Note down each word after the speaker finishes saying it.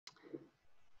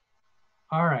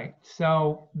All right,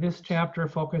 so this chapter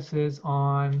focuses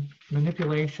on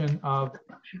manipulation of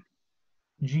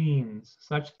genes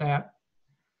such that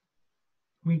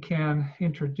we can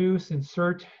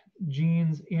insert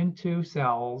genes into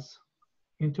cells,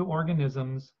 into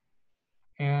organisms,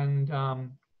 and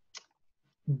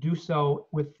do so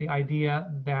with the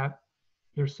idea that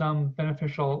there's some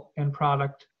beneficial end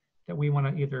product that we want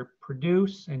to either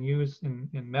produce and use in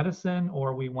medicine,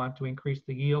 or we want to increase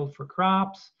the yield for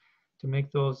crops to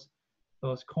make those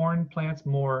corn plants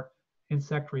more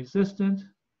insect resistant.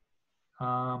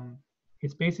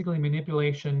 It's basically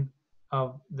manipulation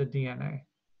of the DNA.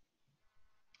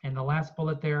 And the last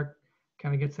bullet there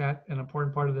kind of gets at an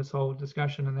important part of this whole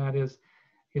discussion, and that is,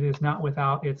 it is not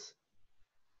without its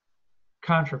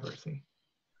controversy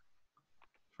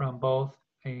from both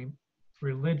a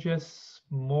religious,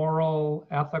 moral,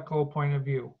 ethical point of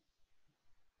view.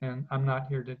 And I'm not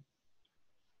here to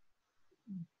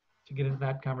get into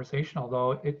that conversation,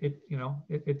 although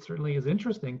it certainly is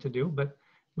interesting to do, but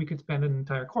we could spend an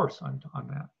entire course on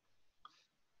that.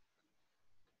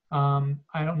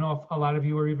 I don't know if a lot of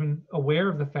you are even aware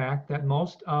of the fact that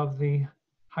most of the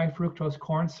high fructose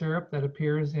corn syrup that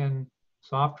appears in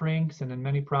soft drinks and in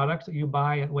many products that you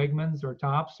buy at Wegmans or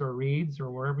Tops or Reed's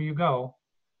or wherever you go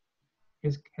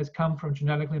has come from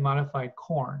genetically modified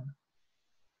corn.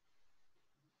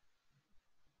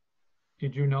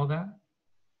 Did you know that?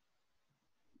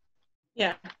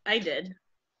 Yeah, I did.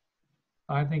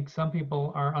 I think some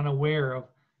people are unaware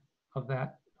of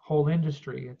that whole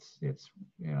industry. It's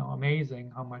amazing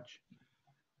how much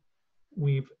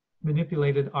we've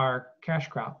manipulated our cash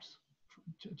crops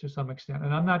to some extent.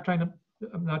 And I'm not trying to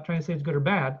say it's good or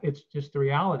bad. It's just the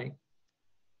reality.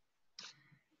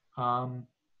 I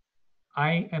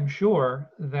am sure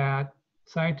that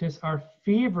scientists are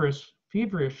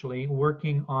feverishly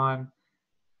working on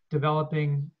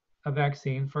developing a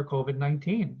vaccine for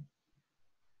COVID-19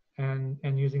 and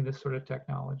using this sort of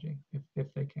technology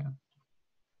if they can.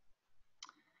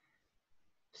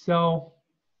 So,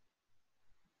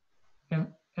 and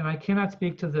I cannot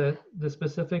speak to the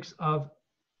specifics of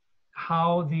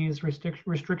how these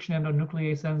restriction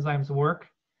endonuclease enzymes work,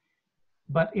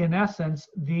 but in essence,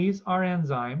 these are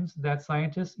enzymes that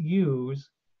scientists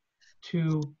use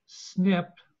to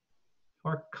snip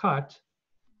or cut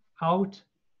out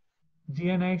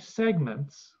DNA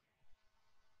segments.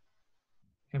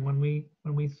 And when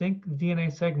we think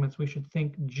DNA segments, we should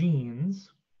think genes.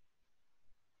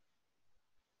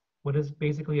 What is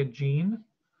basically a gene?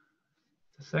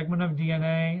 It's a segment of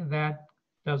DNA that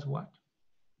does what?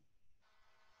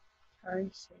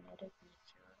 Carries genetic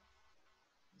material.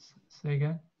 Say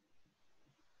again?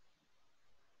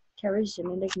 Carries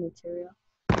genetic material.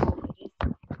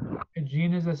 A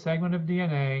gene is a segment of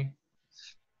DNA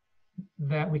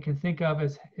that we can think of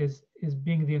as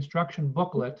being the instruction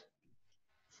booklet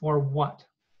for what?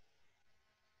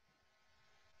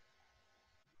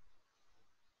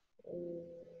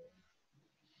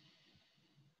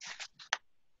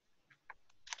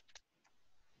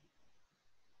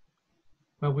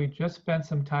 Well, we just spent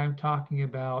some time talking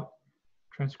about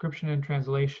transcription and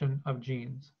translation of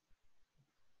genes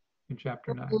in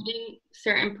chapter 9. Including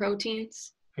certain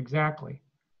proteins. Exactly.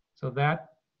 So that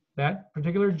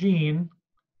particular gene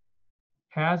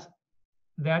has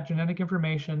that genetic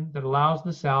information that allows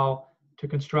the cell to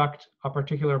construct a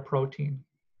particular protein.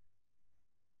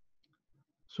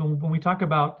 So when we talk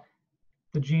about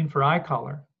the gene for eye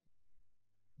color,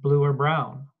 blue or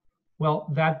brown, well,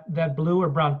 that blue or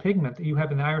brown pigment that you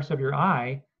have in the iris of your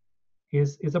eye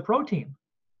is a protein.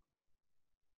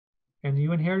 And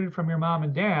you inherited from your mom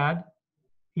and dad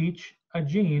each a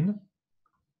gene,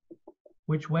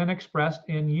 which when expressed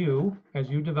in you as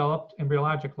you developed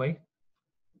embryologically,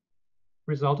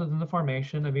 resulted in the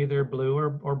formation of either blue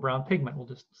or brown pigment. We'll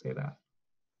just say that.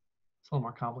 It's a little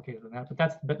more complicated than that,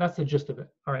 but that's the gist of it.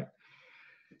 All right.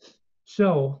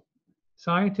 So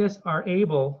scientists are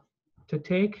able to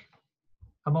take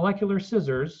a molecular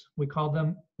scissors, we call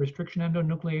them restriction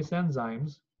endonuclease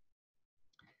enzymes,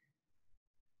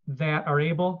 that are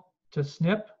able to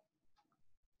snip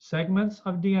segments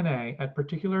of DNA at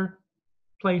particular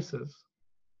places.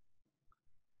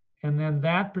 And then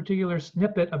that particular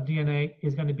snippet of DNA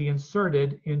is going to be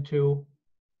inserted into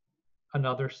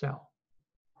another cell.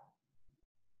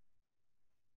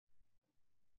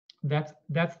 That's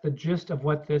the gist of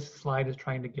what this slide is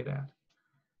trying to get at.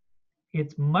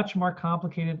 It's much more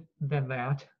complicated than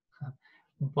that,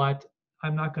 but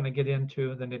I'm not going to get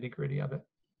into the nitty-gritty of it.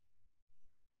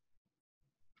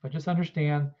 But just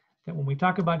understand that when we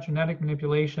talk about genetic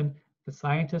manipulation, the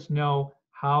scientists know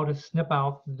how to snip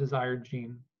out the desired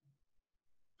gene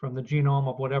from the genome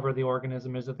of whatever the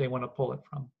organism is that they want to pull it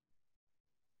from.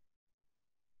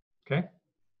 Okay?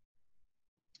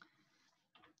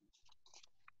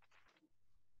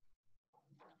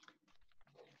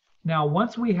 Now,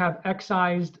 once we have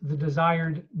excised the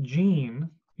desired gene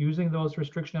using those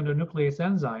restriction endonuclease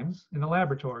enzymes in the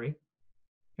laboratory,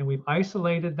 and we've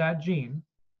isolated that gene,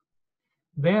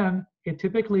 then it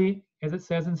typically, as it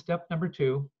says in step number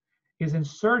 2, is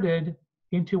inserted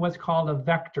into what's called a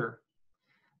vector.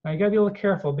 Now, you gotta be a little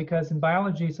careful because in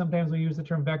biology, sometimes we use the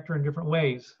term vector in different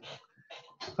ways.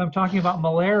 If I'm talking about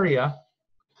malaria,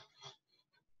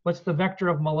 what's the vector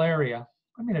of malaria?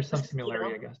 I mean, there's some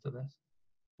similarity, I guess, to this.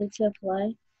 It's a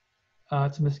fly.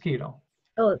 It's a mosquito.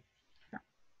 Oh,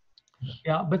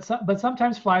 Yeah, but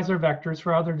sometimes flies are vectors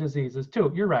for other diseases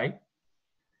too. You're right.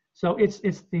 So it's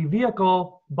the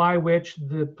vehicle by which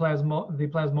the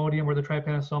plasmodium or the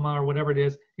trypanosoma or whatever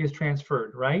it is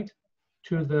transferred, right,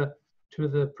 to the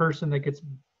person that gets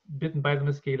bitten by the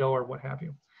mosquito or what have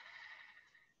you.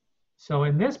 So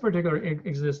in this particular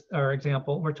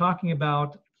example, we're talking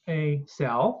about a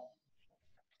cell.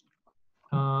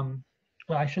 Well,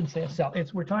 I shouldn't say a cell.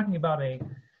 We're talking about an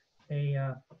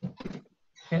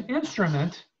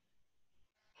instrument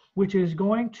which is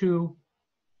going to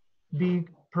be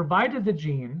provided the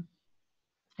gene,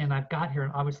 and I've got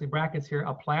here, obviously brackets here,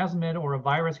 a plasmid or a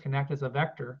virus can act as a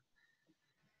vector.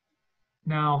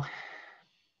 Now,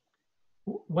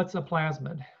 what's a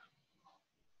plasmid?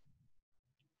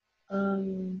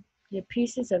 the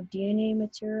pieces of DNA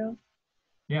material.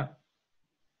 Yeah.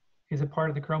 Is it part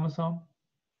of the chromosome?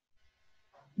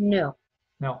 No.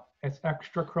 No, it's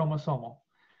extra chromosomal,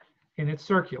 and it's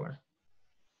circular.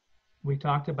 We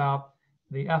talked about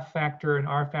the F factor and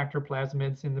R factor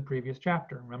plasmids in the previous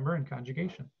chapter, remember, in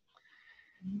conjugation.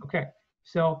 Okay,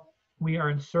 so we are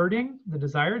inserting the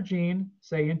desired gene,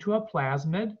 say, into a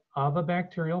plasmid of a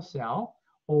bacterial cell,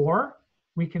 or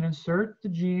we can insert the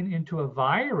gene into a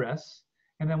virus,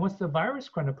 and then what's the virus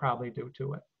going to probably do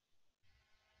to it?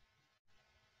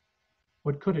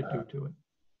 What could it do to it?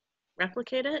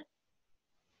 Replicate it?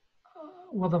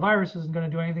 Well, the virus isn't going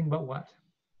to do anything but what?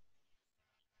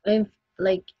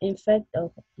 Like infect,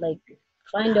 like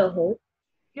find a hole.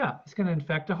 Yeah, it's going to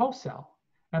infect a host cell.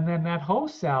 And then that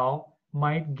host cell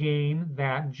might gain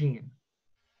that gene.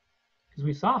 Because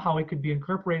we saw how it could be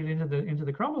incorporated into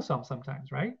the chromosome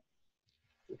sometimes, right?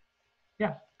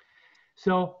 Yeah.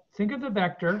 So think of the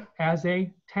vector as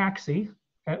a taxi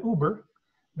at Uber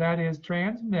that is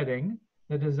transmitting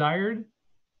the desired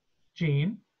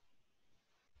gene.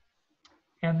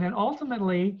 And then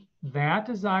ultimately, that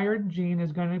desired gene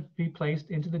is going to be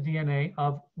placed into the DNA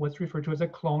of what's referred to as a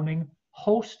cloning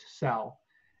host cell.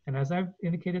 And as I've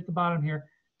indicated at the bottom here,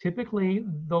 typically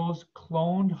those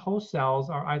cloned host cells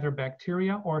are either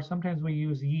bacteria or sometimes we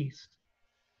use yeast.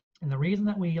 And the reason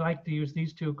that we like to use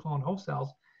these two cloned host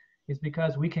cells is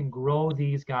because we can grow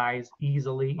these guys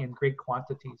easily in great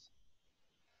quantities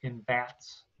in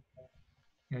vats.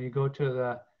 You know, you go to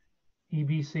the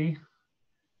EBC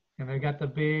and they got the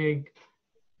big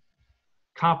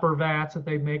copper vats that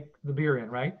they make the beer in,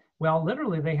 right? Well,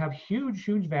 literally they have huge,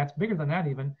 huge vats, bigger than that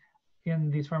even,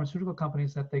 in these pharmaceutical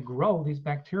companies that they grow these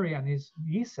bacteria and these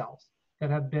yeast cells that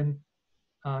have been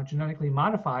genetically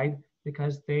modified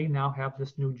because they now have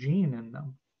this new gene in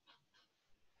them.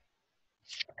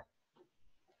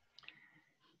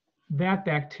 That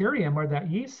bacterium or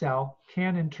that yeast cell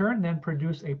can in turn then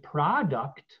produce a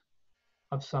product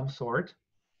of some sort.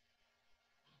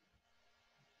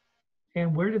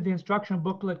 And where did the instruction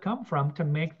booklet come from to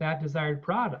make that desired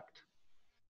product?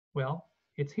 Well,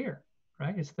 it's here,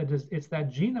 right? It's that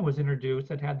gene that was introduced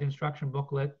that had the instruction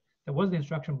booklet, that was the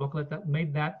instruction booklet that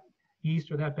made that yeast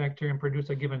or that bacterium produce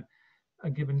a given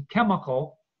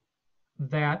chemical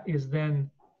that is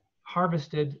then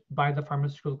harvested by the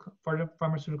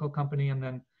pharmaceutical company and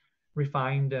then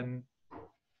refined and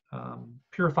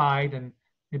purified, and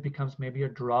it becomes maybe a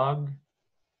drug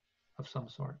of some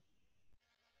sort.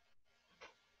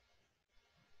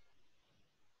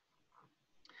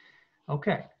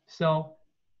 Okay, so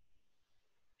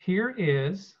here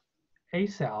is a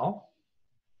cell.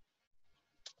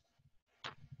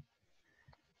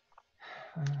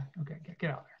 Okay,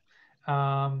 get out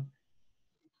there.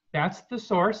 That's the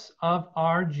source of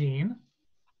our gene.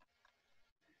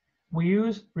 We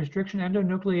use restriction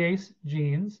endonuclease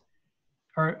genes,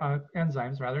 or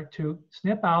enzymes rather, to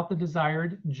snip out the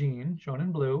desired gene, shown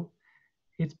in blue.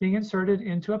 It's being inserted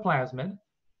into a plasmid.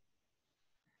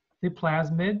 The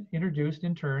plasmid introduced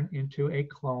in turn into a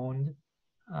cloned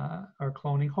or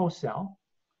cloning host cell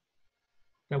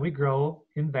that we grow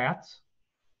in vats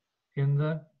in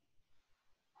the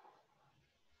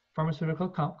pharmaceutical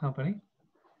company.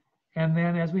 And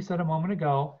then, as we said a moment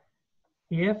ago,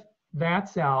 if that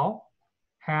cell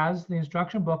has the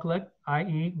instruction booklet,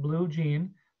 i.e. blue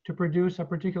gene, to produce a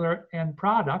particular end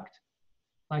product,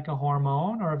 like a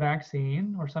hormone or a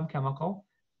vaccine or some chemical,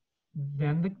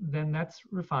 then that's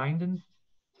refined and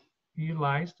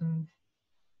utilized and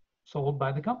sold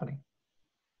by the company.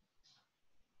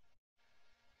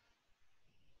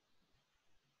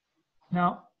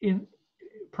 Now,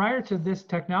 prior to this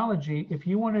technology, if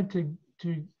you wanted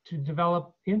to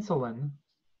develop insulin,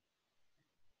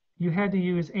 you had to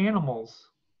use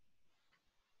animals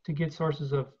to get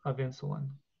sources of insulin.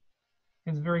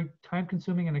 It's very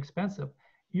time-consuming and expensive.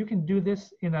 You can do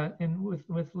this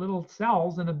with little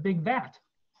cells in a big vat.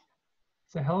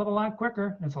 It's a hell of a lot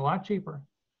quicker and it's a lot cheaper.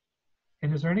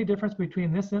 And is there any difference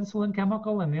between this insulin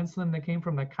chemical and the insulin that came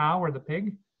from the cow or the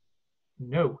pig?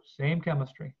 No, same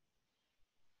chemistry.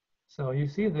 So you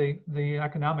see the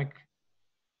economic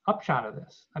upshot of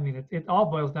this. I mean, it all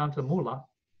boils down to moolah.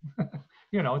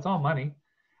 You know, it's all money,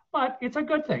 but it's a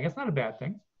good thing. It's not a bad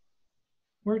thing.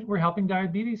 We're helping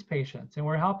diabetes patients, and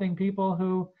we're helping people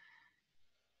who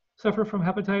suffer from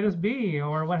hepatitis B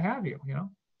or what have you, you know.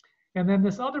 And then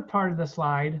this other part of the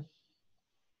slide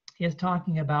is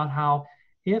talking about how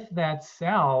if that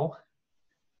cell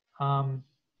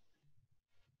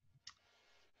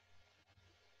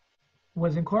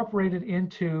was incorporated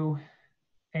into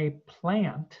a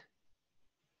plant,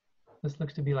 this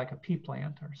looks to be like a pea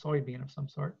plant or soybean of some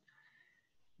sort,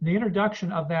 the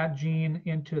introduction of that gene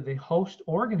into the host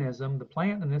organism, the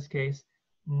plant in this case,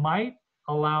 might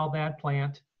allow that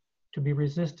plant to be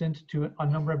resistant to a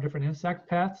number of different insect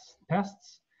pests.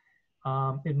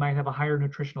 It might have a higher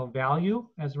nutritional value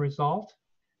as a result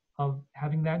of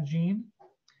having that gene.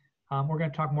 We're going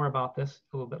to talk more about this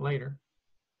a little bit later.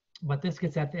 But this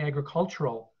gets at the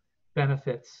agricultural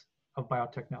benefits of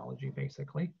biotechnology,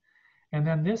 basically. And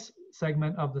then this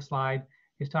segment of the slide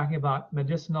is talking about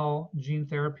medicinal gene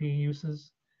therapy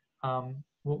uses.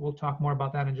 We'll talk more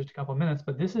about that in just a couple of minutes,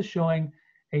 but this is showing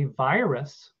a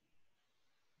virus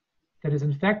that is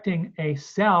infecting a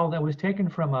cell that was taken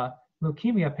from a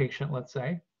leukemia patient, let's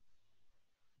say.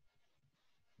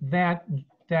 That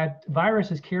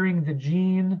virus is carrying the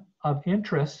gene of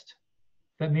interest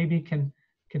that maybe can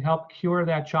help cure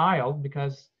that child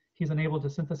because he's unable to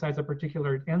synthesize a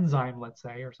particular enzyme, let's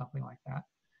say, or something like that,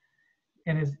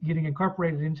 and is getting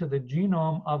incorporated into the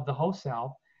genome of the host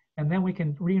cell. And then we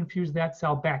can reinfuse that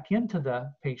cell back into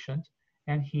the patient,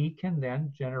 and he can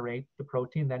then generate the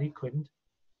protein that he couldn't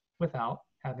without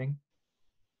having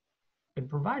been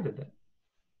provided it.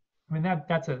 I mean,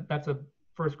 that's a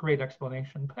first grade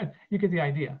explanation, but you get the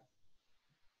idea,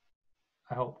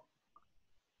 I hope.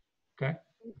 Okay.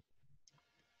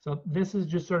 So this is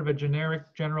just sort of a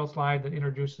generic general slide that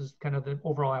introduces kind of the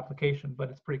overall application,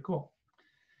 but it's pretty cool.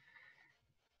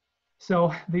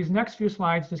 So these next few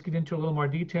slides just get into a little more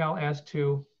detail as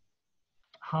to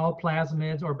how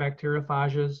plasmids or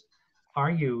bacteriophages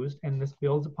are used, and this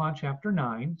builds upon chapter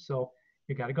 9. So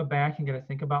you got to go back and got to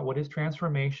think about what is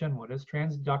transformation, what is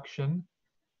transduction,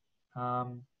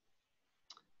 the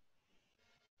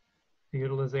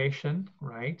utilization,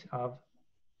 right, of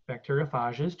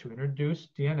bacteriophages to introduce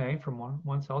DNA from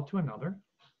one cell to another.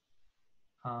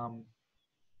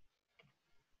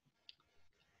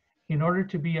 In order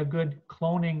to be a good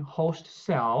cloning host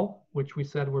cell, which we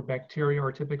said were bacteria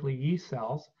or typically yeast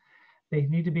cells, they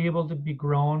need to be able to be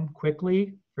grown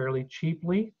quickly, fairly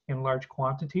cheaply, in large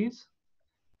quantities.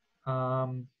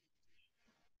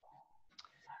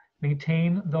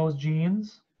 Maintain those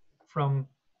genes from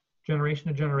generation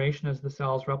to generation as the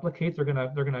cells replicate. They're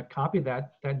gonna copy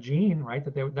that gene, right,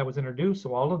 that was introduced.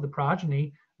 So all of the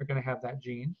progeny are gonna have that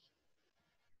gene.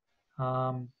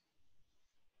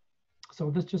 So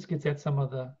this just gets at some of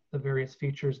the various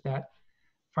features that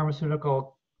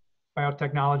pharmaceutical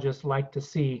biotechnologists like to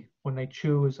see when they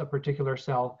choose a particular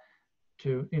cell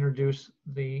to introduce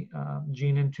the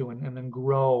gene into and then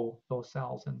grow those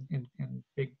cells in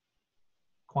big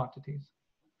quantities.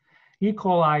 E.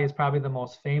 coli is probably the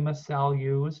most famous cell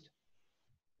used,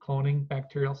 cloning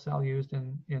bacterial cell used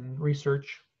in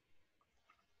research.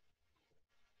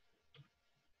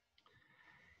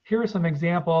 Here are some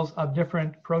examples of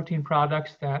different protein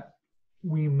products that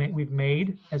we've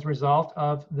made as a result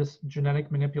of this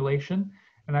genetic manipulation.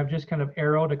 And I've just kind of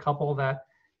arrowed a couple that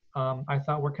I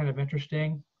thought were kind of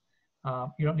interesting.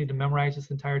 You don't need to memorize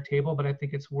this entire table, but I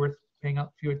think it's worth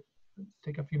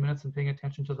take a few minutes and paying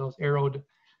attention to those arrowed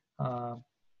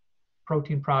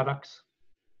protein products.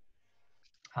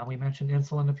 We mentioned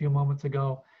insulin a few moments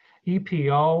ago.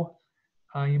 EPO,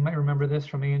 you might remember this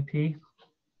from A&P,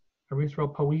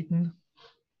 erythropoietin.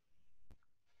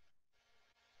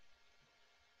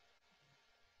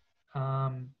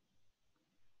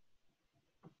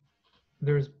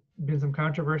 There's been some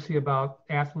controversy about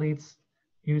athletes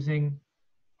using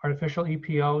artificial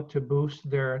EPO to boost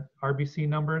their RBC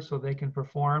numbers so they can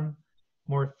perform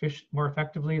more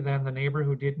effectively than the neighbor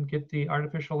who didn't get the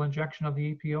artificial injection of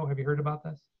the EPO. Have you heard about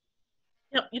this?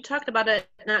 Yep, you talked about it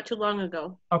not too long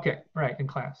ago. Okay, right, in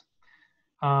class.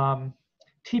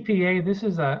 TPA, this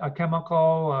is a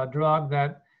chemical drug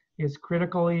that is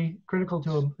critical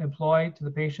to employ to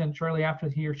the patient shortly after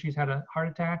he or she's had a heart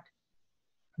attack.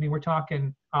 I mean, we're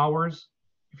talking hours.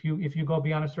 If you go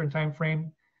beyond a certain time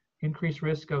frame, increased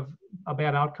risk of a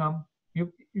bad outcome.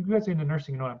 You guys in the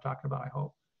nursing know what I'm talking about, I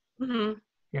hope. Mm-hmm.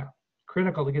 Yeah,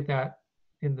 critical to get that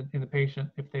in the patient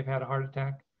if they've had a heart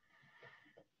attack.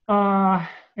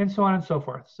 And so on and so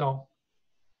forth. So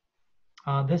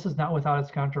this is not without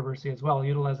its controversy as well.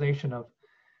 Utilization of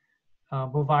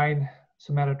bovine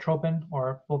somatotropin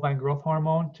or bovine growth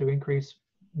hormone to increase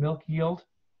milk yield.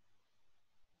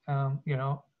 You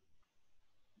know,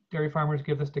 dairy farmers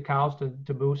give this to cows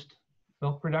to boost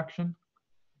milk production.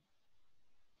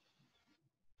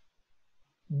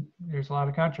 There's a lot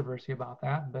of controversy about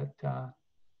that, but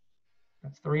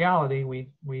that's the reality.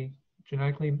 We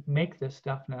genetically make this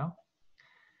stuff now.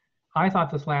 I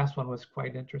thought this last one was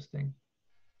quite interesting.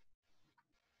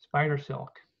 Spider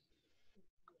silk.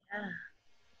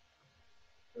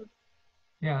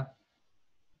 Yeah.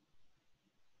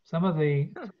 Some of the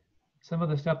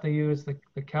stuff they use, the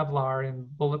Kevlar in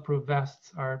bulletproof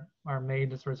vests are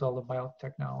made as a result of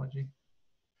biotechnology.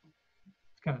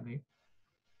 It's kind of neat.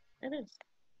 It is.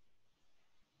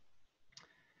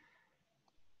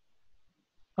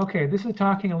 Okay, this is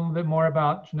talking a little bit more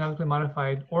about genetically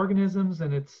modified organisms,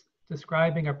 and it's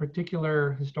describing a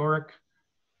particular historic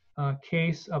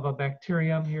case of a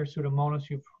bacterium here, Pseudomonas.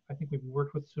 I think we've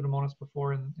worked with Pseudomonas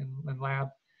before in lab.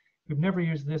 We've never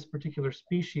used this particular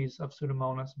species of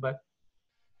Pseudomonas, but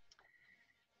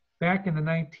back in the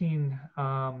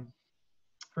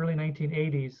early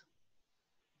 1980s,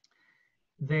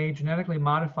 they genetically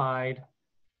modified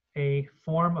a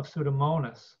form of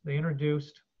Pseudomonas. They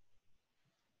introduced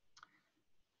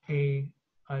a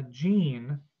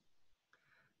gene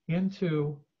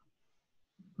into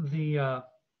the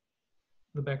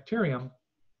bacterium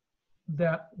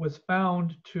that was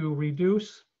found to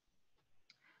reduce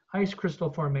ice crystal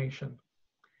formation.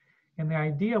 And the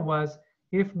idea was,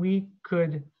 if we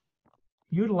could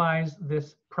utilize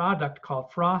this product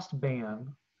called Frostban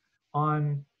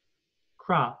on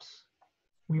crops,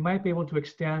 we might be able to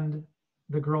extend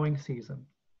the growing season.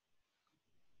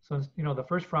 So, you know, the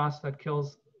first frost that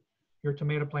kills your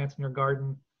tomato plants in your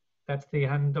garden, that's the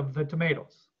end of the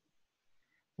tomatoes.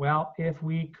 Well, if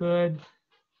we could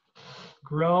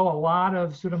grow a lot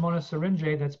of Pseudomonas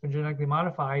syringae that's been genetically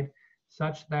modified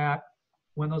such that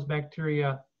when those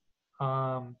bacteria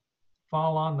fall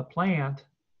on the plant,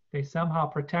 they somehow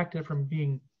protect it from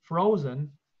being frozen.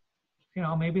 You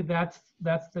know, maybe that's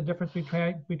the difference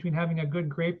between having a good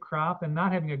grape crop and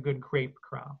not having a good grape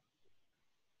crop.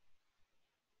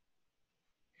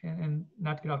 And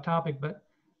not to get off topic, but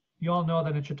you all know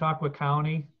that in Chautauqua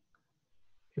County,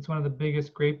 it's one of the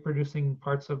biggest grape producing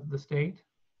parts of the state,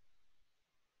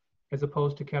 as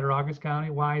opposed to Cattaraugus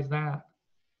County. Why is that?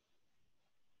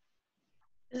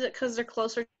 Is it because they're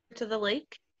closer to the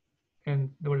lake?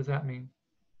 And what does that mean?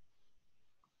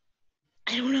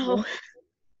 I don't know.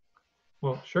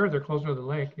 Well, sure, they're closer to the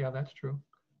lake. Yeah, that's true.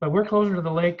 But we're closer to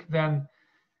the lake than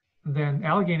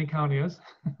Allegheny County is.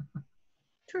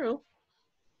 True.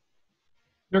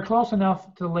 They're close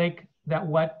enough to the lake that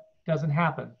what doesn't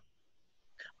happen?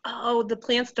 Oh, the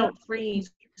plants don't freeze.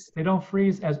 They don't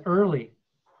freeze as early.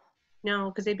 No,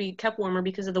 because they'd be kept warmer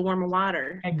because of the warmer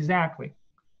water. Exactly.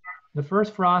 The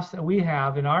first frost that we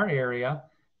have in our area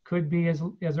could be as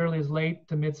early as late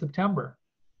to mid-September.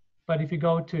 But if you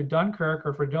go to Dunkirk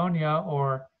or Fredonia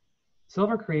or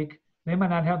Silver Creek, they might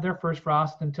not have their first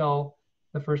frost until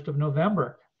the 1st of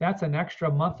November. That's an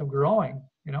extra month of growing,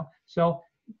 you know. So,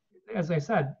 as I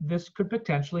said, this could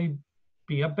potentially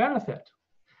be a benefit.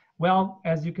 Well,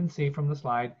 as you can see from the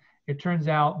slide, it turns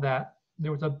out that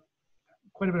there was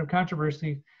quite a bit of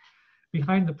controversy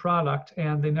behind the product,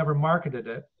 and they never marketed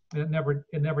it. It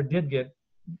never did get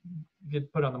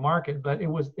put on the market, but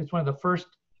it's one of the first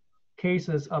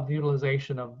cases of the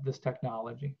utilization of this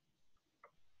technology.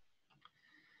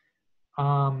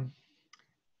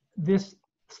 This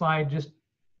slide just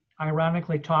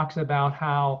ironically talks about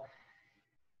how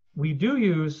we do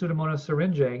use Pseudomonas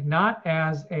syringae, not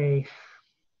as a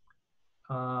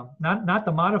not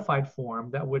the modified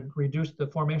form that would reduce the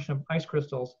formation of ice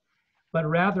crystals, but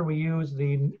rather we use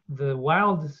the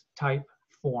wild type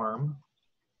form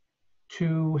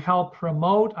to help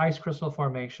promote ice crystal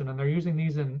formation. And they're using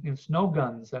these in snow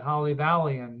guns at Holly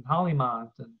Valley and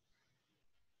Hollymont. And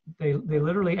they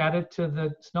literally add it to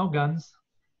the snow guns,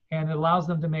 and it allows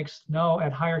them to make snow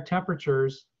at higher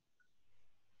temperatures.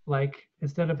 Like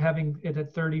instead of having it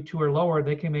at 32 or lower,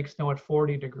 they can make snow at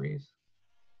 40 degrees.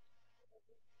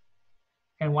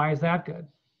 And why is that good?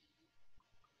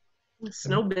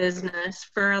 Snow business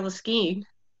for all the skiing.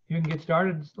 You can get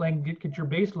started, like get your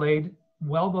base laid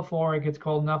well before it gets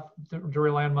cold enough to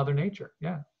rely on Mother Nature.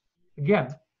 Yeah.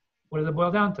 Again, what does it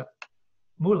boil down to?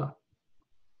 Moolah.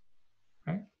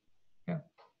 Right? Yeah.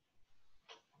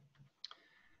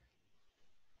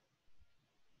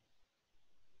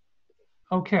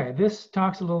 Okay, this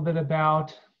talks a little bit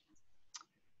about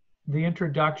the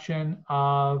introduction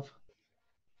of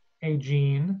a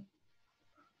gene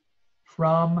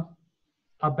from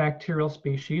a bacterial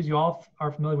species. You all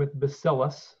are familiar with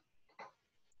Bacillus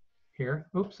here.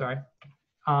 Oops, sorry.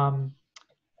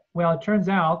 Well, it turns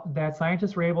out that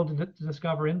scientists were able to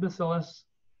discover in Bacillus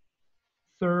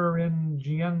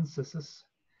thuringiensis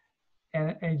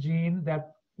a gene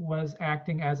that was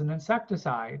acting as an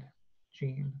insecticide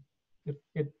gene.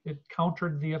 It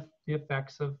countered the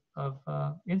effects of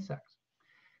insects.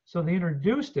 So they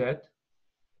introduced it,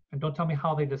 and don't tell me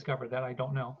how they discovered that, I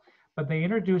don't know. But they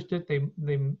introduced it, they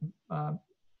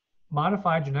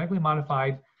genetically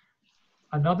modified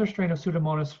another strain of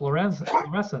Pseudomonas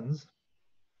fluorescens,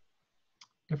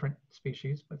 different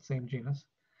species, but same genus.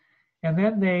 And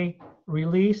then they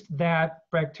released that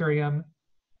bacterium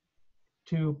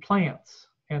to plants,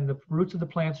 and the roots of the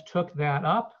plants took that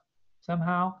up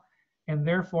somehow, and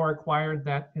therefore acquired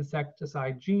that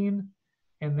insecticide gene,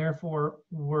 and therefore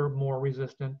were more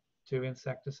resistant to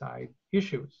insecticide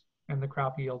issues, and the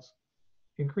crop yields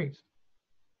increased.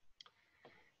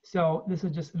 So this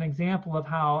is just an example of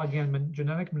how, again,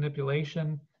 genetic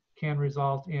manipulation can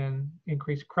result in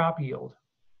increased crop yield.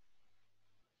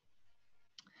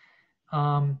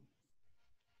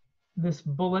 This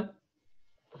bullet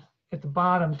at the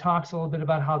bottom talks a little bit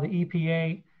about how the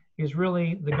EPA is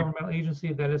really the governmental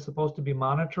agency that is supposed to be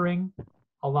monitoring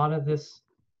a lot of this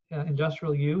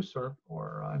industrial use, or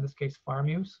in this case, farm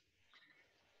use.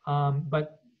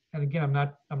 And again,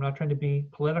 I'm not trying to be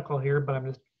political here, but I'm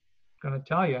just going to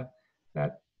tell you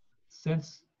that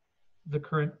since the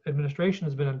current administration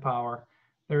has been in power,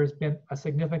 there has been a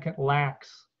significant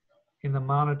lax in the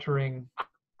monitoring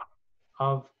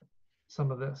of some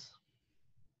of this,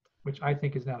 which I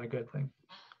think is not a good thing.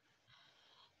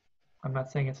 I'm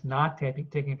not saying it's not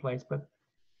taking place, but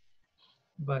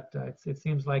it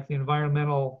seems like the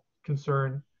environmental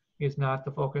concern is not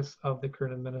the focus of the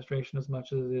current administration as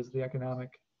much as it is the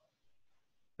economic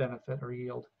benefit or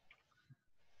yield.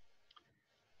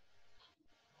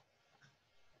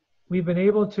 We've been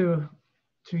able to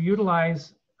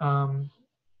utilize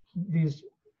these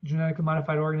genetically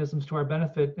modified organisms to our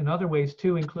benefit in other ways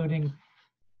too, including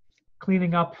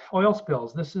cleaning up oil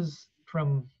spills. This is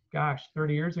from, gosh,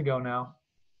 30 years ago now,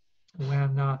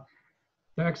 when the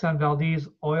Exxon Valdez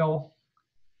oil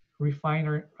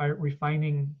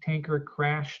refining tanker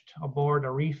crashed aboard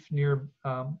a reef near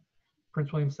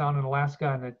Prince William Sound in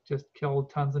Alaska, and it just killed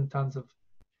tons and tons of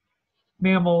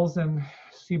mammals and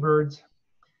seabirds.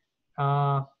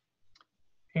 And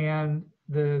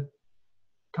the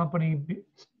company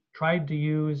tried to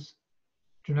use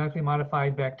genetically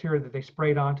modified bacteria that they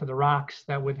sprayed onto the rocks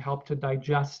that would help to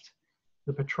digest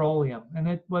the petroleum. And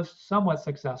it was somewhat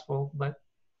successful, but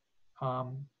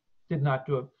did not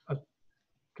do a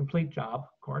complete job,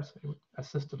 of course. It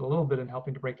assisted a little bit in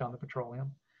helping to break down the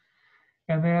petroleum.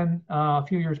 And then a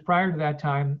few years prior to that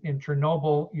time in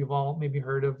Chernobyl, you've all maybe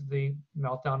heard of the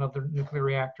meltdown of the nuclear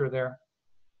reactor there.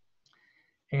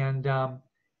 And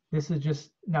this is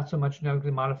just not so much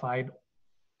genetically modified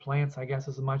plants, I guess,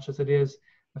 as much as it is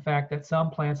the fact that some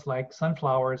plants like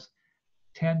sunflowers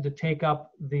tend to take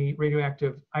up the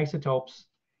radioactive isotopes,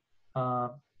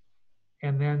 and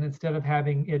then instead of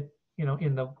having it,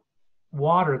 in the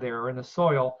water there or in the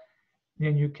soil,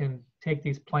 then you can take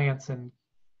these plants and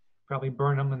probably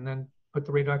burn them and then put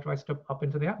the radioactive isotope up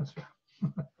into the atmosphere.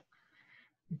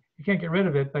 You can't get rid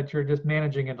of it, but you're just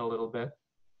managing it a little bit.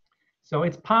 So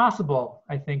it's possible,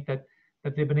 I think, that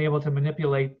they've been able to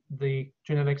manipulate the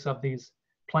genetics of these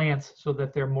plants so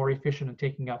that they're more efficient in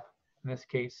taking up, in this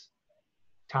case,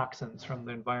 toxins from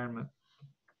the environment.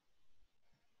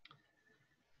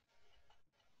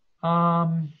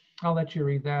 I'll let you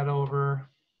read that over.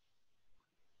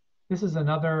 This is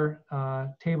another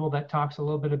table that talks a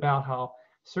little bit about how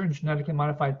certain genetically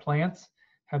modified plants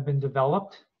have been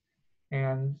developed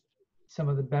and some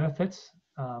of the benefits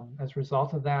as a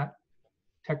result of that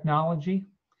technology.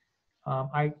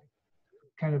 I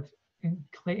kind of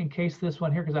encased this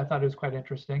one here because I thought it was quite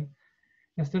interesting.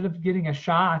 Instead of getting a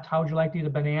shot, how would you like to eat a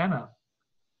banana?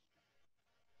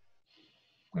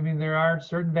 I mean, there are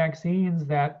certain vaccines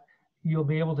that you'll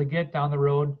be able to get down the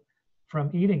road from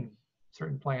eating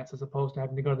certain plants as opposed to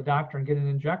having to go to the doctor and get an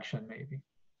injection, maybe.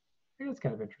 I think that's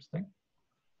kind of interesting.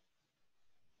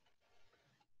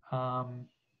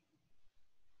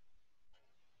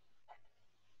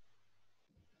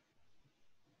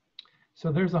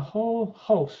 So there's a whole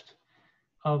host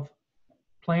of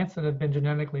plants that have been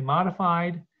genetically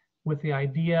modified with the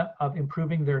idea of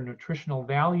improving their nutritional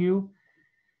value,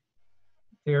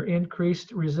 their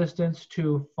increased resistance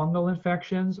to fungal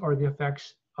infections or the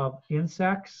effects of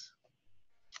insects.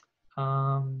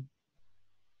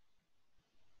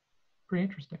 Pretty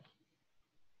interesting.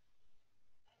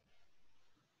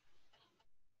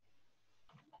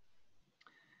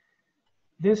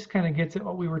 This kind of gets at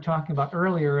what we were talking about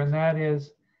earlier, and that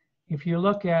is, if you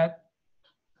look at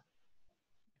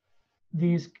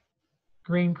these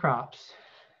grain crops,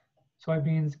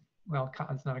 soybeans, well,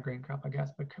 cotton's not a grain crop, I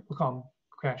guess, but we'll call them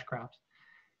cash crops.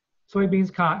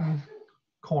 Soybeans, cotton,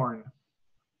 corn.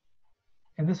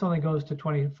 And this only goes to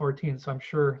 2014, so I'm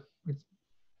sure it's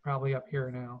probably up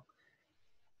here now.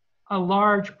 A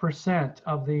large percent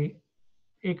of the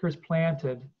acres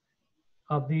planted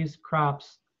of these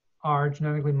crops are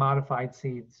genetically modified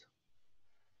seeds.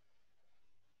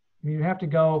 You have to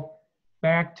go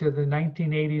back to the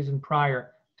 1980s and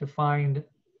prior to find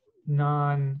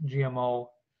non-GMO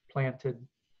planted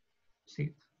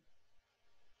seeds.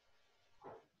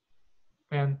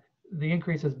 And the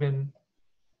increase has been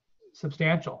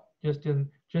substantial just in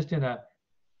a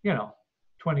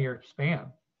 20-year span.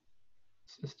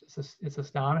 It's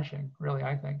astonishing, really,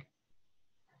 I think.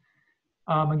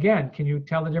 Again, can you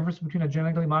tell the difference between a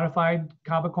genetically modified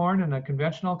cob of corn and a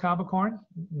conventional cob of corn?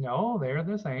 No, they're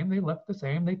the same. They look the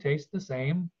same. They taste the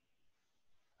same.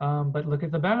 But look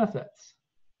at the benefits.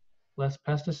 Less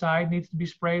pesticide needs to be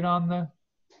sprayed on the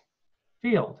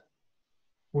field.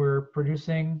 We're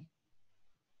producing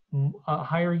a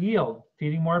higher yield,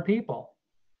 feeding more people.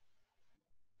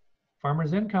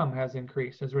 Farmers' income has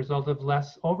increased as a result of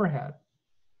less overhead.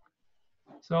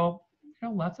 So,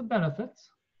 lots of benefits.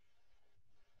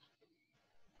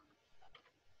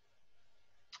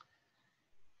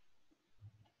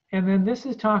 And then this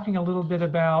is talking a little bit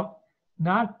about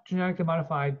not genetically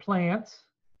modified plants,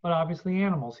 but obviously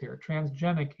animals here,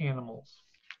 transgenic animals.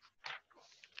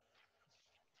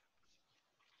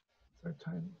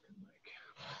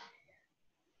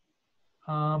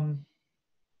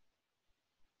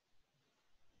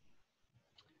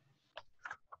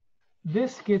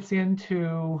 This gets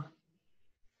into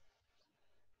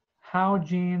how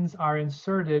genes are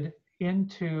inserted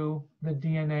into the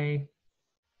DNA,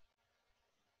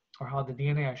 or how the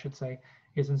DNA, I should say,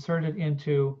 is inserted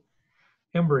into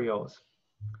embryos.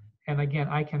 And again,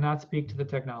 I cannot speak to the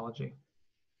technology.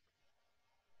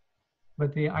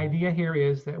 But the idea here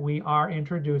is that we are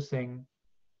introducing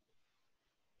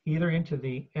either into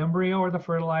the embryo or the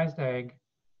fertilized egg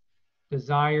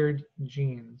desired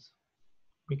genes.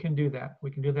 We can do that.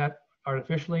 We can do that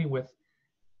artificially with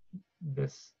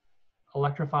this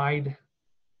electrified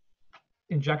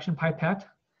injection pipette.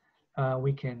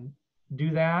 We can do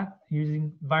that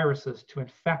using viruses to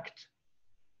infect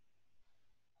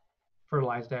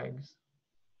fertilized eggs.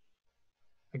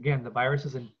 Again, the virus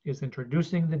is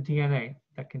introducing the DNA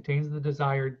that contains the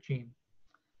desired gene.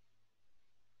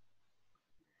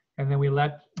 And then we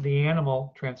let the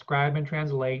animal transcribe and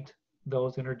translate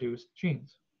those introduced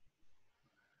genes.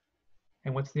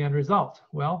 And what's the end result?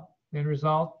 Well, the end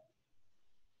result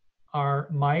are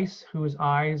mice whose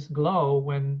eyes glow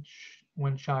when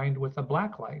shined with a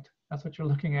black light. That's what you're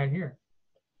looking at here.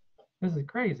 This is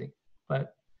crazy,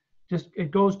 but just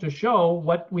it goes to show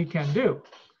what we can do.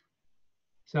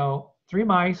 So 3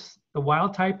 mice, the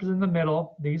wild type is in the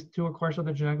middle. These 2, of course, are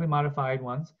the genetically modified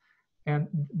ones. And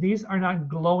these are not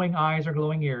glowing eyes or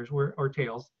glowing ears or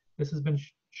tails. This has been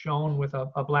shown with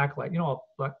a black light. You know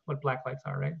what black lights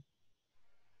are, right?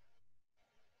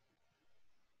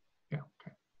 Yeah,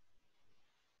 okay.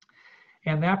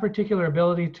 And that particular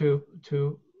ability to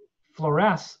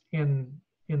fluoresce in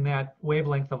that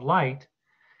wavelength of light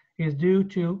is due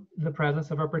to the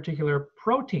presence of a particular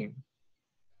protein.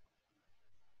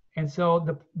 And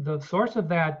so the source of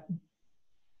that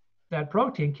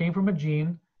protein came from a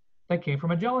gene that came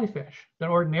from a jellyfish that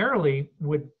ordinarily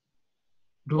would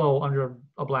glow under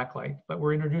a black light, but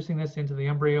we're introducing this into the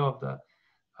embryo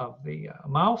of the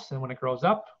mouse, and when it grows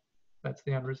up, that's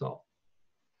the end result.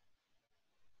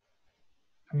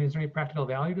 I mean, is there any practical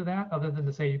value to that other than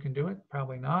to say you can do it?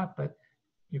 Probably not, but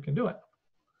you can do it.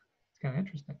 It's kind of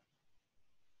interesting.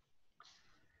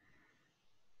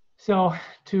 So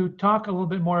to talk a little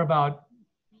bit more about,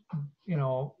 you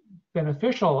know,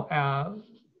 beneficial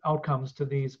outcomes to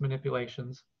these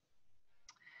manipulations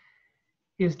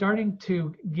is starting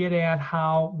to get at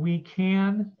how we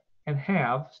can and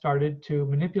have started to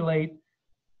manipulate,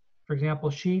 for example,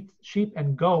 sheep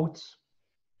and goats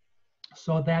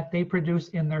so that they produce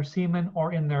in their semen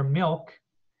or in their milk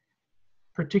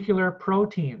particular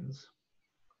proteins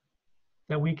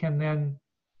that we can then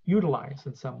utilize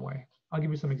in some way. I'll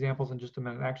give you some examples in just a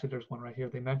minute. Actually, there's one right here.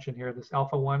 They mention here this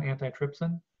alpha-1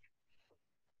 antitrypsin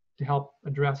to help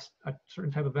address a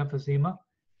certain type of emphysema.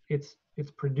 It's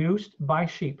produced by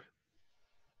sheep.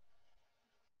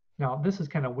 Now, this is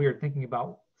kind of weird thinking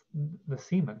about the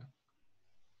semen.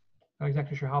 Not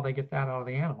exactly sure how they get that out of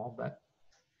the animal, but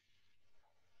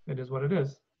it is what it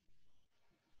is.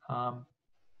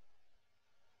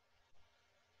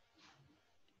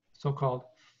 So-called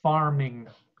farming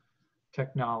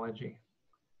technology,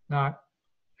 not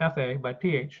FA, but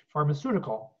PH,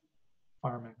 pharmaceutical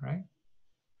farming, right?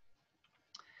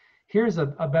 Here's a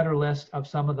better list of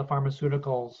some of the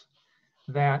pharmaceuticals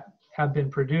that have been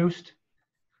produced,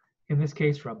 in this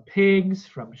case from pigs,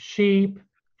 from sheep,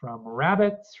 from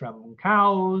rabbits, from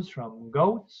cows, from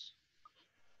goats.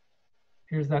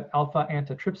 Here's that alpha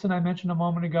antitrypsin I mentioned a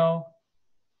moment ago.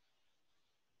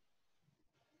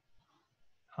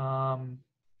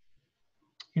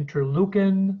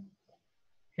 Interleukin.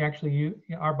 Actually,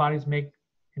 our bodies make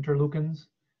interleukins,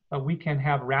 but we can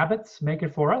have rabbits make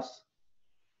it for us.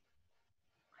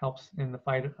 Helps in the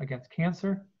fight against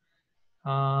cancer.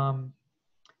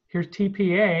 Here's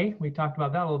TPA. We talked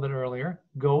about that a little bit earlier.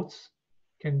 Goats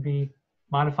can be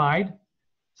modified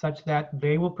such that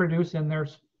they will produce in their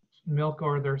milk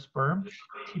or their sperm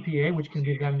TPA, which can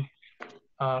be then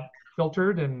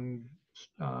filtered and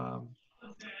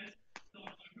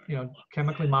you know,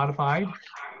 chemically modified,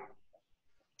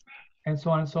 and so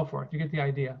on and so forth. You get the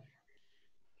idea.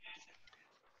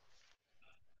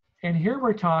 And here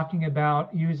we're talking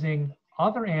about using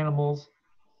other animals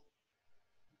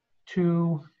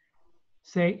to,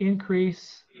 say,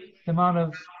 increase the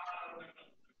amount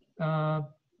of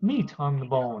meat on the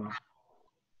bone.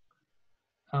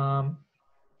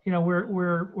 You know,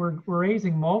 we're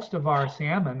raising most of our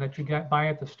salmon that you buy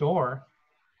at the store.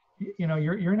 You know,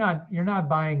 you're not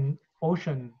buying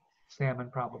ocean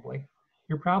salmon probably.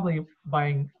 You're probably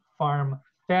buying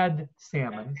farm-fed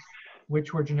salmon,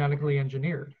 which were genetically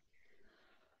engineered.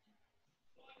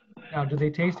 Now, do they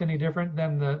taste any different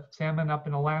than the salmon up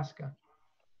in Alaska?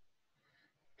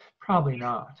 Probably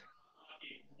not.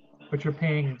 But you're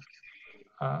paying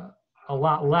a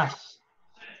lot less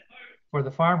for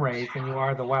the farm raised than you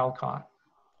are the wild caught.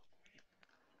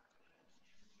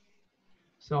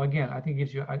 So again, I think it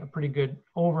gives you a pretty good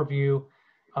overview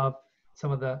of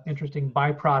some of the interesting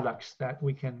byproducts that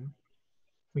we can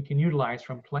utilize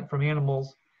from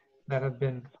animals that have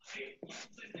been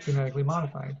genetically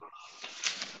modified.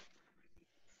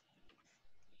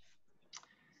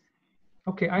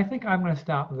 Okay, I think I'm going to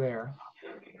stop there.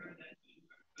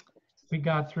 We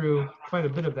got through quite a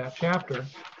bit of that chapter.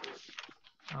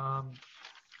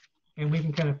 And we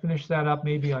can kind of finish that up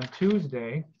maybe on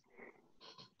Tuesday.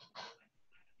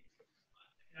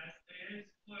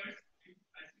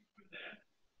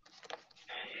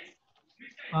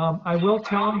 I will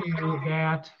tell you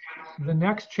that the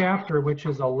next chapter, which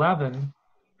is 11,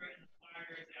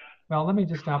 well, let me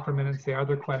just stop for a minute and say, are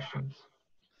there questions?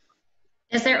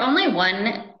 Is there only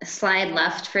one slide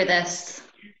left for this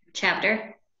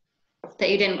chapter that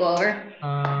you didn't go over?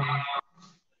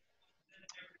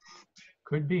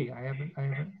 Could be. I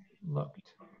haven't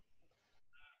looked.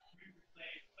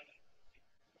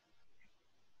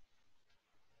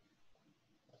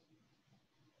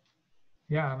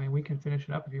 Yeah, I mean, we can finish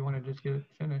it up if you want to just get it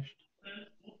finished.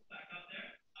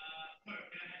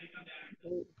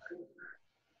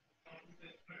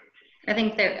 I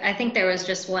think there was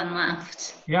just one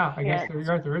left. Yeah, I guess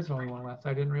there is only one left.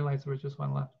 I didn't realize there was just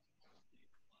one left.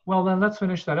 Well, then let's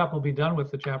finish that up. We'll be done with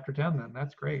the chapter 10 then.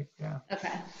 That's great. Yeah.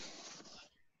 Okay.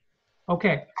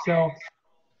 Okay, so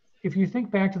if you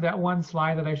think back to that one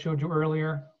slide that I showed you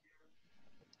earlier,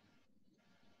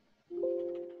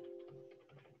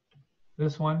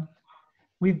 this one,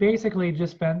 we basically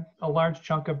just spent a large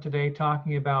chunk of today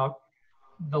talking about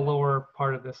the lower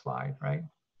part of this slide, right?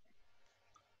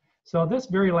 So this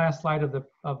very last slide of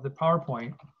the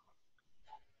PowerPoint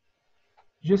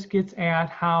just gets at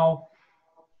how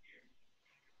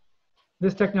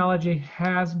this technology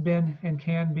has been and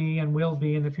can be and will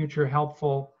be in the future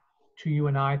helpful to you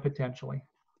and I potentially.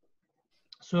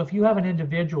 So if you have an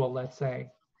individual, let's say,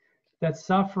 that's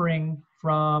suffering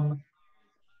from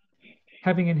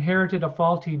having inherited a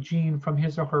faulty gene from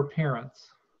his or her parents.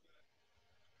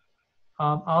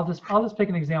 I'll just pick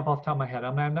an example off the top of my head.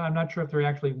 I'm not sure if they're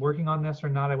actually working on this or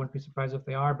not. I wouldn't be surprised if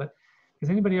they are, but has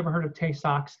anybody ever heard of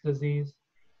Tay-Sachs disease?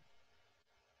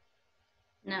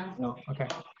 No. No, okay.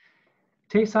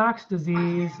 Tay-Sachs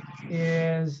disease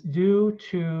is due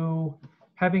to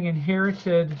having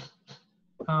inherited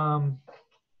or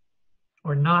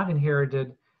not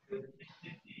inherited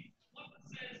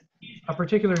a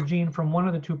particular gene from one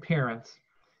of the two parents.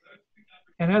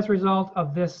 And as a result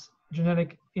of this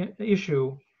genetic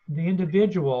issue, the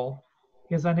individual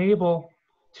is unable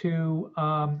to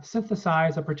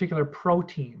synthesize a particular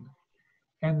protein.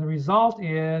 And the result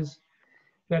is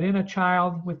that in a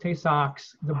child with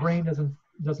Tay-Sachs, the brain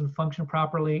doesn't function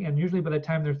properly, and usually by the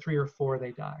time they're 3 or 4,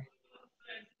 they die.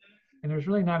 And there's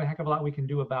really not a heck of a lot we can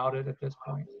do about it at this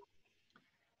point.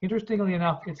 Interestingly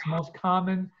enough, it's most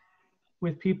common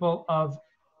with people of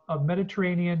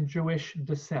Mediterranean Jewish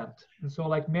descent. And so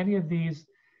like many of these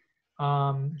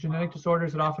genetic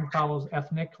disorders, it often follows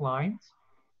ethnic lines.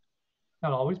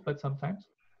 Not always, but sometimes.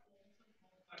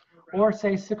 Or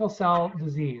say sickle cell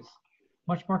disease,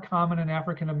 much more common in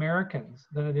African Americans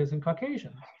than it is in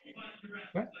Caucasians.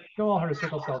 Okay? You've all heard of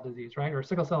sickle cell disease, right? Or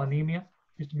sickle cell anemia,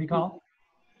 used to be called.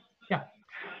 Yeah.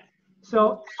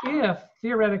 So if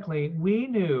theoretically we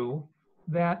knew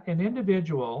that an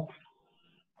individual,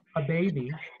 a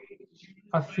baby,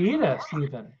 a fetus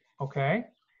even, okay?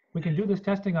 We can do this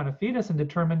testing on a fetus and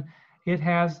determine it's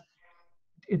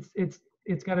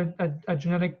got a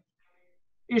genetic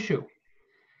issue.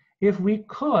 If we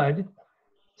could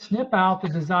snip out the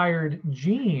desired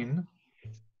gene,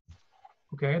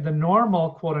 okay, the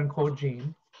normal quote unquote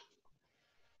gene,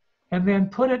 and then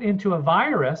put it into a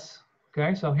virus,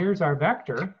 okay, so here's our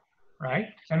vector, right,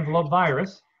 envelope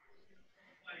virus,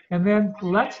 and then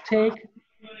let's take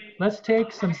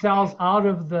some cells out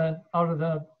of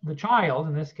the child,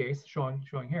 in this case, showing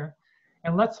here,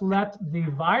 and let's let the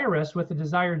virus with the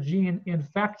desired gene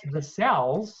infect the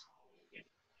cells.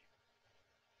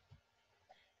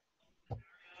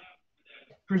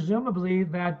 Presumably,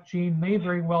 that gene may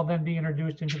very well then be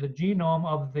introduced into the genome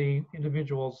of the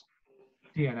individual's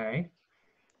DNA.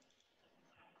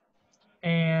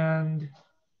 And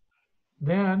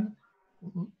then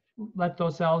let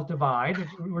those cells divide.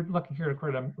 We're looking here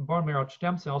at a bone marrow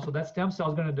stem cell, so that stem cell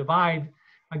is going to divide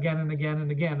again and again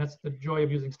and again. That's the joy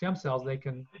of using stem cells. They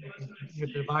can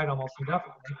divide almost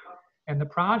indefinitely. And the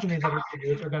progeny that are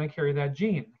produced are going to carry that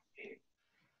gene.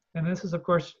 And this is, of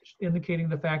course, indicating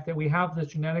the fact that we have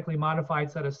this genetically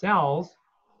modified set of cells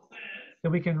that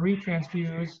we can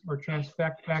retransfuse or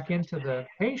transfect back into the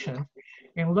patient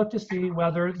and look to see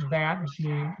whether that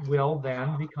gene will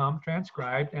then become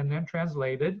transcribed and then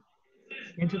translated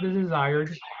into the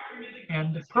desired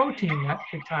end protein that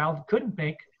the child couldn't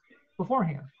make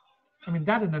beforehand. I mean,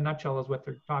 that in a nutshell is what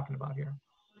they're talking about here.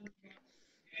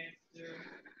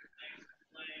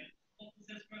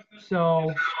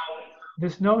 So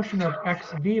this notion of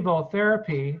ex vivo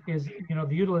therapy is, the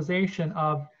utilization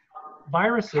of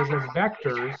viruses as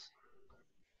vectors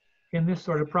in this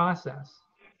sort of process.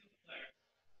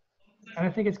 And I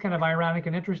think it's kind of ironic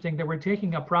and interesting that we're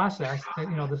taking a process that,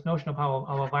 this notion of how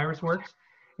a virus works,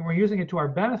 and we're using it to our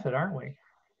benefit, aren't we?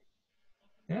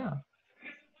 Yeah.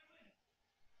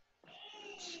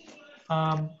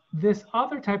 This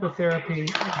other type of therapy,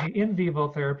 the in vivo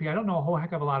therapy, I don't know a whole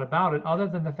heck of a lot about it, other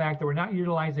than the fact that we're not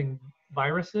utilizing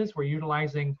viruses. We're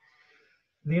utilizing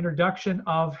the introduction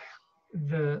of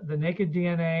the naked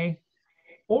DNA,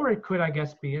 or it could, I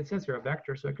guess, be, it says here a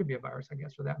vector, so it could be a virus, I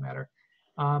guess, for that matter,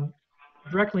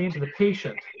 directly into the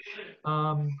patient.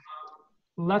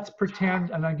 Let's pretend,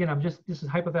 and again, this is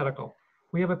hypothetical.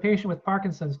 We have a patient with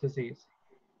Parkinson's disease,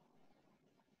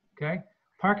 okay?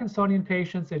 Parkinsonian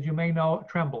patients, as you may know,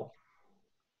 tremble,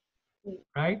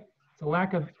 right? It's a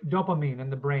lack of dopamine in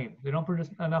the brain. They don't produce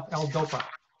enough L-DOPA.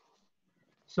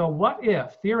 So what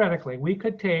if, theoretically, we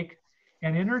could take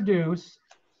and introduce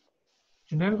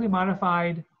genetically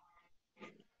modified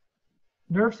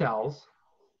nerve cells,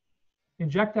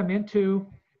 inject them into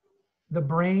the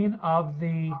brain of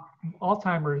the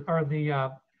Alzheimer's or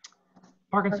the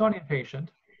Parkinsonian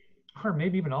patient, or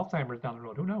maybe even Alzheimer's down the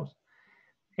road, who knows?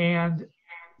 And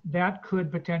that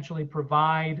could potentially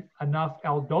provide enough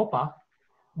L-DOPA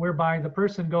whereby the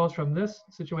person goes from this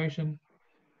situation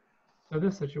to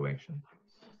this situation.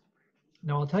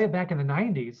 Now, I'll tell you, back in the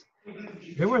 90s,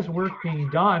 there was work being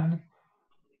done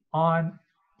on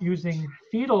using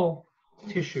fetal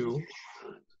tissue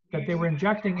that they were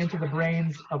injecting into the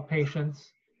brains of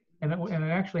patients, and it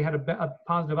actually had a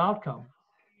positive outcome.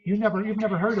 you've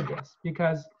never heard of this,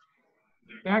 because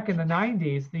back in the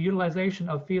 90s, the utilization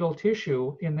of fetal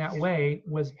tissue in that way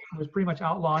was pretty much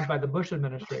outlawed by the Bush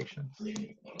administration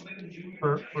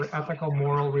for ethical,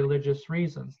 moral, religious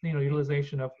reasons. You know,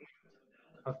 utilization of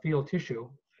fetal tissue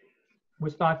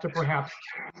was thought to perhaps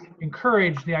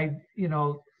encourage the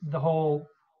whole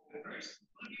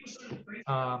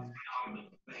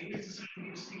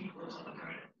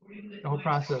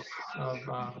process of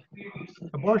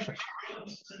abortion.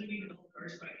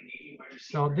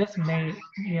 So this may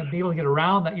be able to get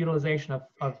around that utilization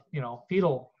of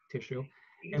fetal tissue,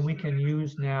 and we can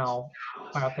use now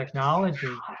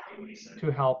biotechnology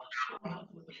to help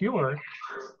cure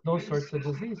those sorts of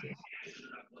diseases.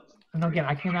 And again,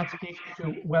 I cannot speak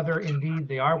to whether indeed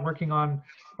they are working on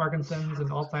Parkinson's and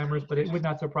Alzheimer's, but it would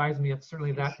not surprise me if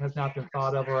certainly that has not been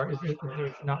thought of, or if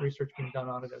there's not research being done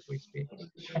on it as we speak.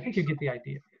 I think you get the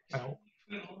idea, I hope.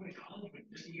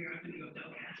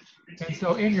 And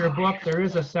so in your book, there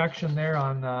is a section there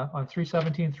on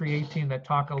 317, 318 that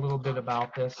talk a little bit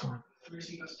about this. And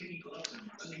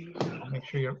I'll make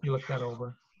sure you look that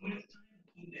over.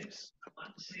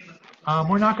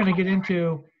 We're not going to get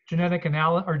into genetic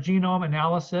analysis or genome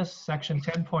analysis, section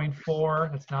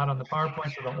 10.4. It's not on the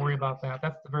PowerPoint, so don't worry about that.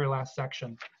 That's the very last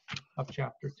section of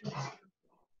chapter 2.